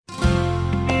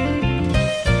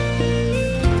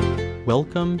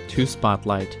welcome to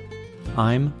Spotlight.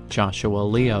 I'm Joshua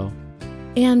Leo.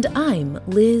 And I'm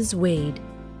Liz Wade.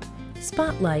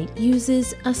 Spotlight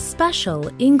uses a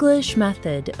special English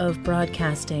method of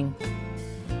broadcasting.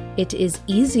 It is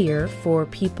easier for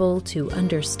people to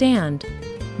understand,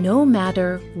 no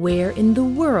matter where in the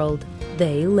world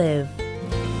they live.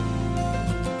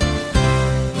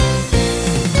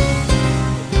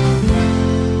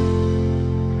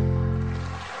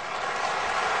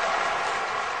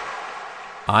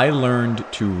 I learned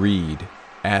to read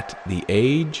at the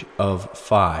age of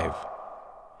 5.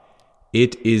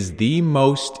 It is the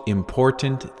most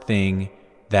important thing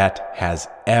that has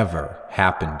ever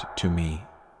happened to me.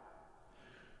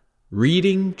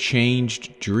 Reading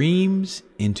changed dreams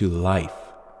into life,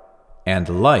 and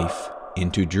life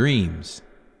into dreams.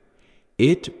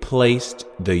 It placed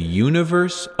the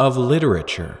universe of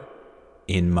literature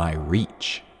in my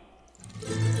reach.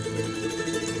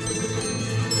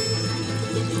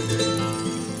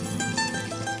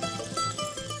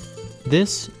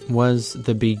 This was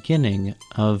the beginning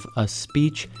of a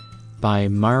speech by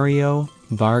Mario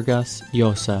Vargas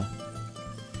Llosa.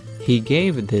 He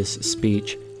gave this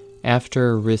speech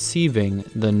after receiving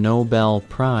the Nobel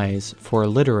Prize for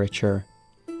Literature.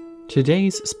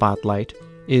 Today's spotlight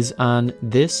is on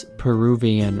this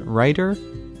Peruvian writer,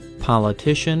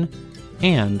 politician,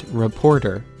 and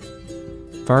reporter.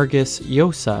 Vargas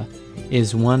Llosa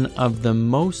is one of the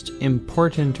most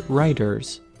important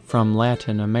writers from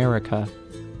Latin America.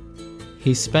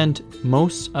 He spent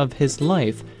most of his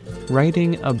life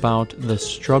writing about the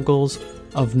struggles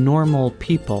of normal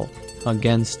people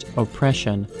against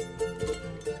oppression.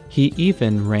 He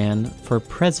even ran for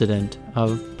president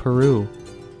of Peru.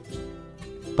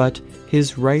 But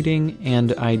his writing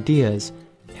and ideas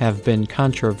have been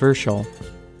controversial.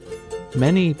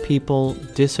 Many people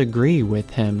disagree with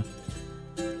him,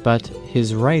 but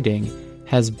his writing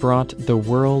has brought the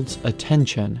world's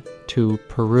attention to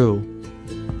Peru.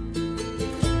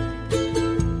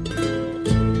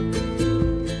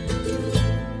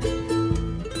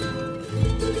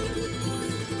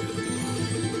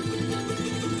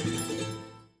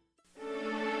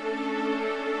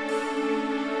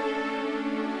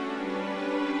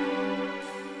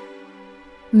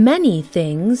 Many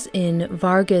things in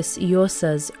Vargas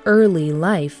Llosa's early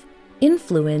life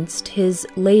influenced his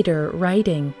later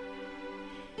writing.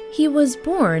 He was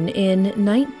born in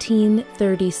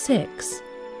 1936.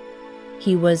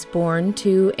 He was born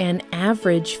to an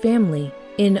average family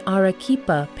in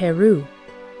Arequipa, Peru.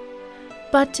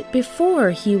 But before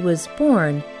he was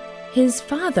born, his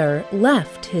father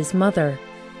left his mother.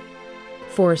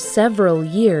 For several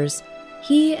years,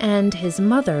 he and his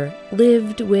mother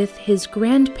lived with his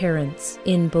grandparents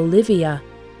in Bolivia.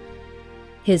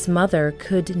 His mother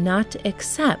could not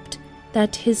accept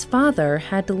that his father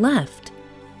had left.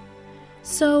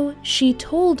 So she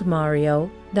told Mario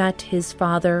that his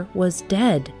father was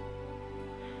dead.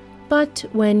 But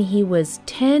when he was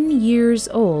 10 years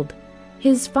old,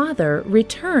 his father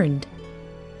returned.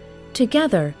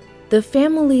 Together, the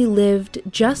family lived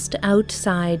just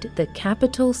outside the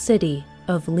capital city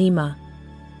of Lima.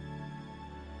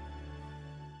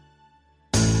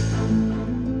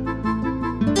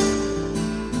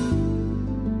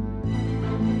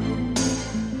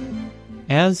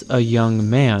 As a young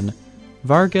man,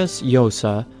 Vargas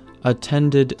Llosa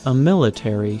attended a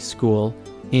military school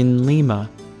in Lima.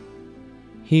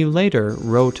 He later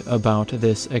wrote about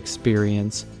this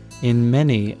experience in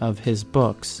many of his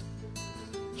books.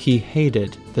 He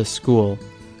hated the school,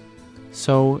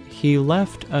 so he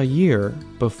left a year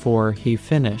before he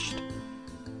finished.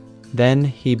 Then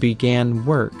he began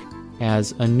work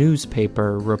as a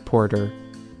newspaper reporter.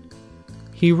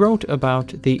 He wrote about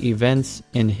the events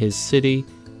in his city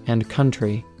and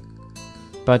country,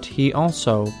 but he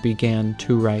also began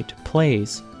to write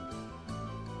plays.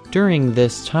 During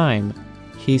this time,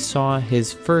 he saw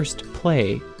his first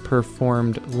play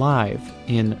performed live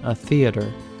in a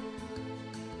theater.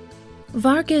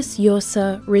 Vargas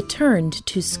Llosa returned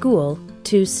to school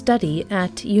to study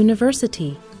at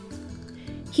university.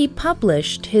 He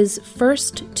published his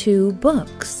first 2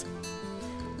 books,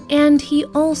 and he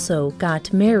also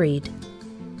got married.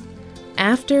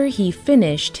 After he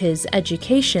finished his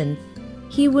education,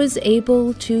 he was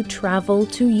able to travel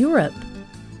to Europe.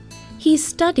 He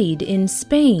studied in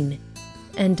Spain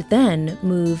and then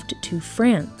moved to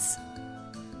France.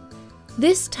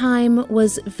 This time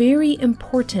was very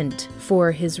important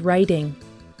for his writing.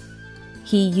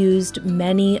 He used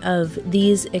many of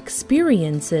these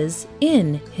experiences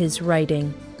in his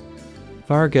writing.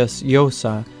 Vargas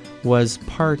Llosa was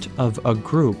part of a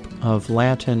group of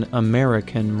Latin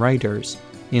American writers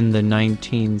in the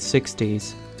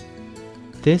 1960s.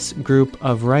 This group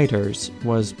of writers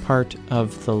was part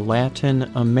of the Latin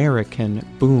American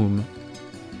boom.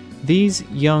 These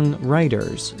young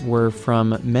writers were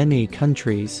from many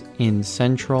countries in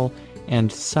Central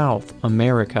and South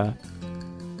America.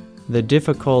 The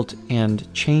difficult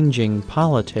and changing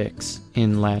politics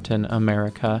in Latin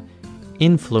America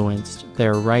influenced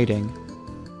their writing.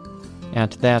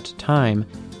 At that time,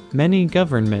 many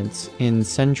governments in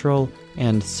Central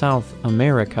and South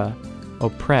America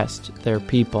oppressed their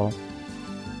people.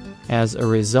 As a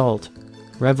result,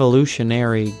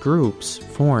 revolutionary groups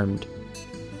formed.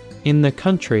 In the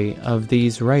country of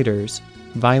these writers,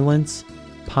 violence,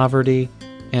 poverty,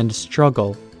 and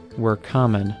struggle were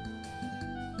common.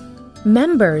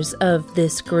 Members of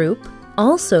this group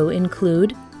also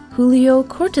include Julio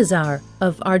Cortázar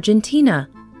of Argentina,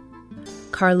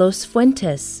 Carlos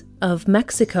Fuentes of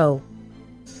Mexico,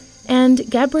 and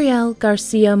Gabriel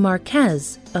Garcia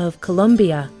Marquez of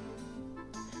Colombia.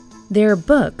 Their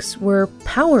books were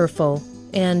powerful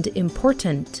and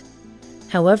important.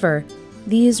 However,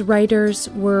 these writers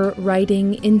were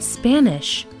writing in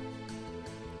Spanish.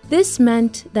 This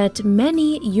meant that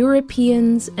many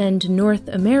Europeans and North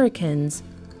Americans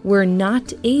were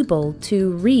not able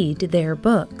to read their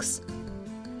books.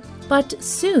 But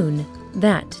soon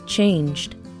that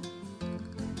changed.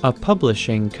 A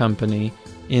publishing company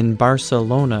in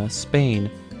Barcelona, Spain,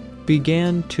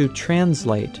 began to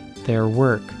translate their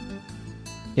work.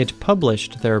 It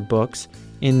published their books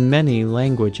in many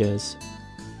languages.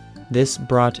 This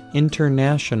brought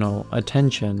international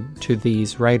attention to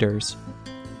these writers.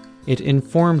 It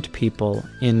informed people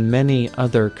in many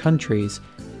other countries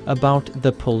about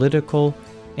the political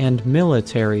and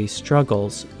military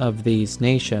struggles of these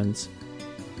nations.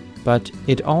 But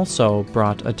it also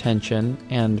brought attention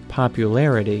and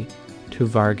popularity to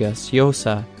Vargas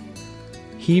Llosa.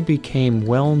 He became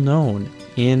well known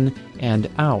in and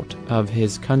out of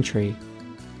his country.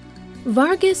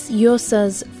 Vargas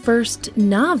Llosa's first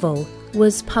novel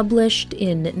was published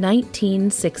in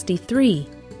 1963.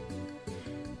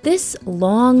 This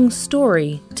long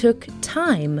story took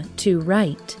time to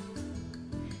write.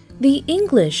 The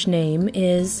English name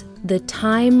is The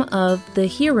Time of the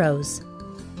Heroes.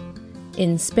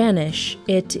 In Spanish,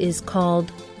 it is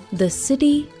called The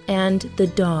City and the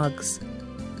Dogs.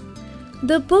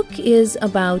 The book is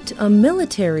about a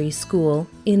military school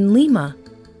in Lima.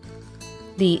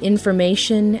 The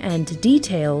information and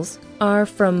details are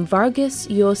from Vargas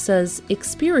Llosa's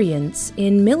experience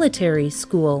in military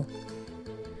school.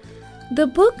 The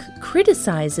book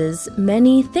criticizes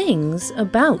many things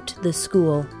about the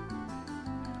school.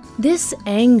 This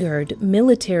angered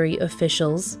military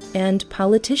officials and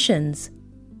politicians.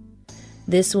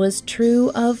 This was true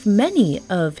of many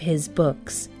of his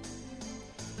books.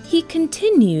 He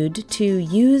continued to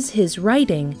use his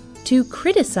writing to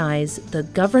criticize the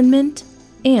government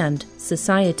and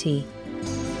society.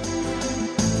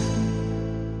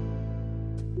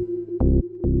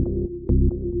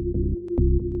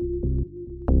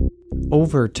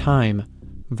 Over time,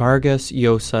 Vargas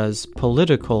Llosa's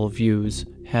political views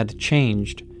had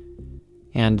changed,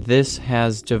 and this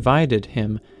has divided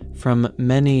him from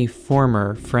many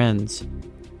former friends.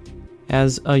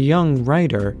 As a young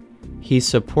writer, he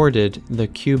supported the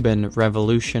Cuban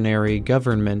revolutionary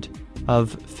government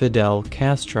of Fidel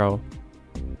Castro.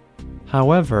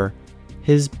 However,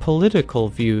 his political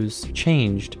views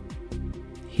changed.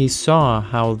 He saw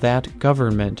how that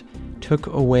government took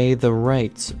away the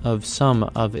rights of some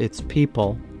of its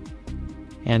people,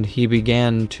 and he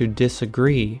began to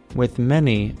disagree with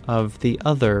many of the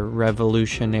other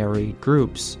revolutionary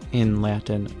groups in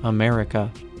Latin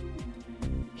America.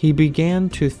 He began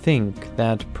to think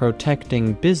that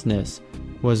protecting business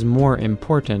was more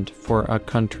important for a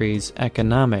country's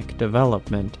economic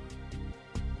development.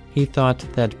 He thought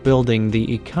that building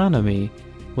the economy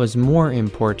was more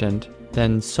important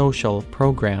than social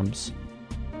programs.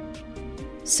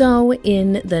 So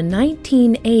in the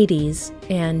 1980s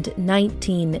and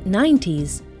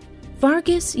 1990s,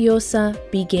 Vargas Llosa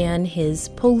began his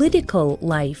political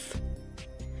life.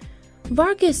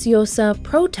 Vargas Llosa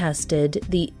protested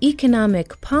the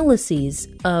economic policies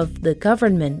of the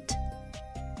government.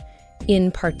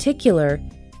 In particular,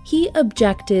 he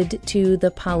objected to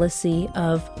the policy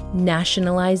of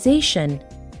nationalization.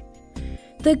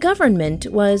 The government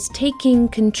was taking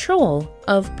control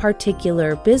of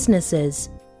particular businesses.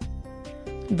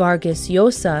 Vargas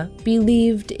Llosa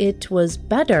believed it was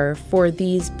better for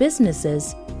these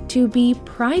businesses to be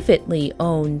privately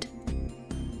owned.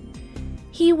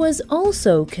 He was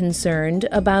also concerned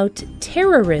about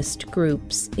terrorist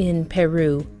groups in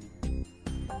Peru.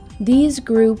 these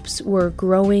groups were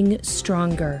growing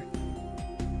stronger.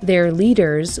 Their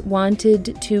leaders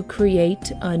wanted to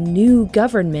create a new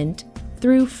government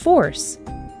through force.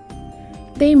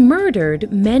 They murdered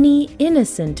many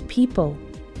innocent people.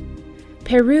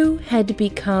 Peru had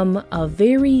become a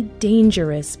very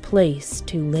dangerous place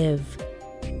to live.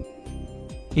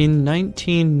 In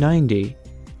 1990,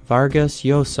 Vargas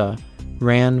Llosa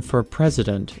ran for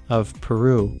president of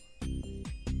Peru.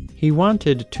 He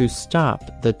wanted to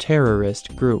stop the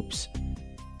terrorist groups,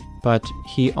 but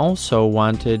he also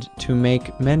wanted to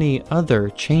make many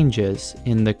other changes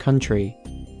in the country.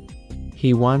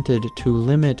 He wanted to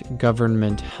limit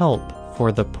government help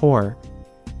for the poor,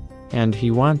 and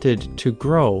he wanted to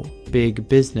grow big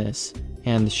business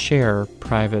and share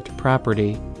private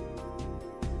property.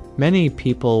 Many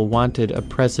people wanted a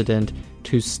president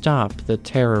to stop the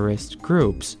terrorist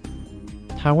groups.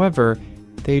 However,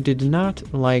 they did not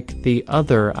like the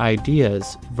other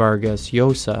ideas Vargas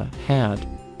Llosa had.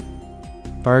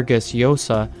 Vargas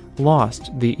Llosa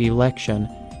lost the election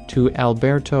to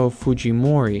Alberto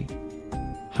Fujimori.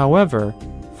 However,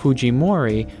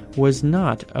 Fujimori was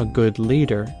not a good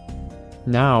leader.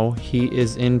 Now he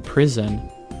is in prison.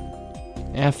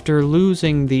 After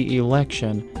losing the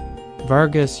election,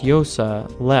 Vargas Llosa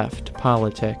left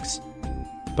politics,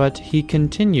 but he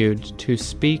continued to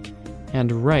speak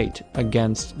and write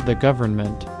against the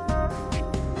government.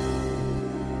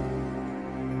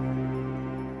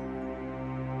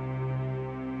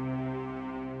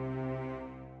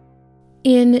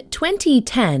 In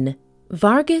 2010,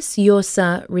 Vargas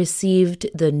Llosa received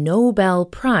the Nobel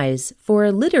Prize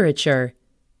for Literature.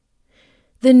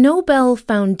 The Nobel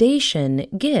Foundation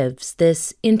gives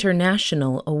this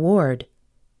international award.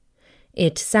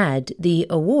 It said the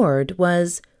award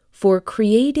was for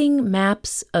creating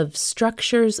maps of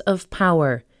structures of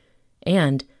power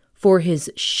and for his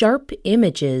sharp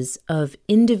images of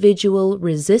individual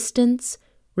resistance,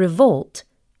 revolt,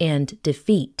 and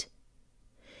defeat.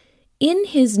 In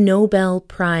his Nobel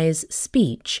Prize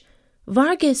speech,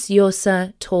 Vargas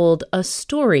Llosa told a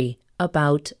story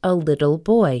about a little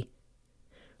boy.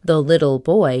 The little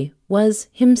boy was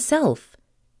himself.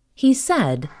 He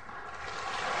said,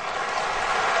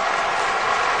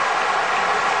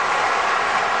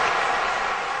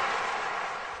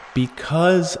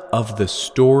 "Because of the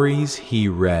stories he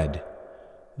read,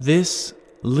 this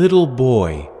little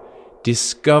boy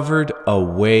discovered a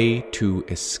way to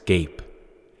escape.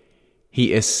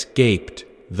 He escaped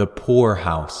the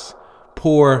poorhouse,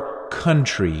 poor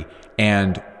country,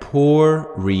 and poor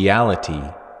reality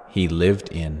he lived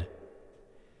in.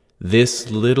 This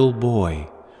little boy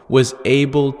was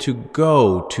able to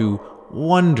go to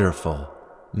wonderful,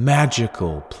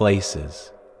 magical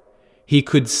places. He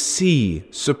could see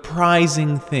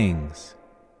surprising things.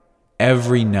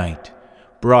 Every night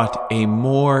brought a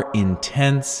more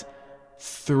intense,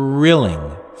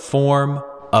 thrilling form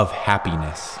of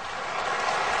happiness."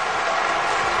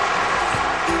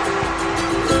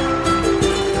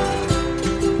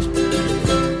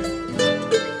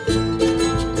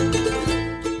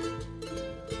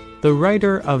 The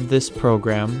writer of this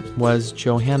program was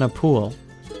Johanna Poole.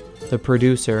 The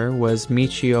producer was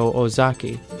Michio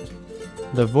Ozaki.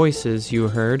 The voices you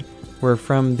heard were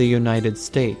from the United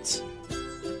States.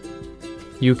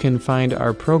 You can find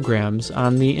our programs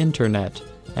on the internet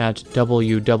at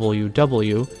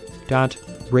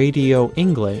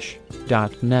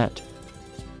www.radioenglish.net.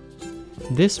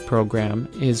 This program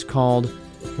is called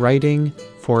Writing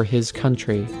for His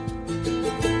Country.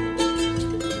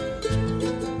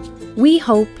 We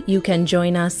hope you can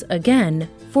join us again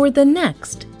for the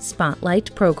next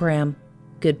Spotlight program.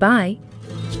 Goodbye.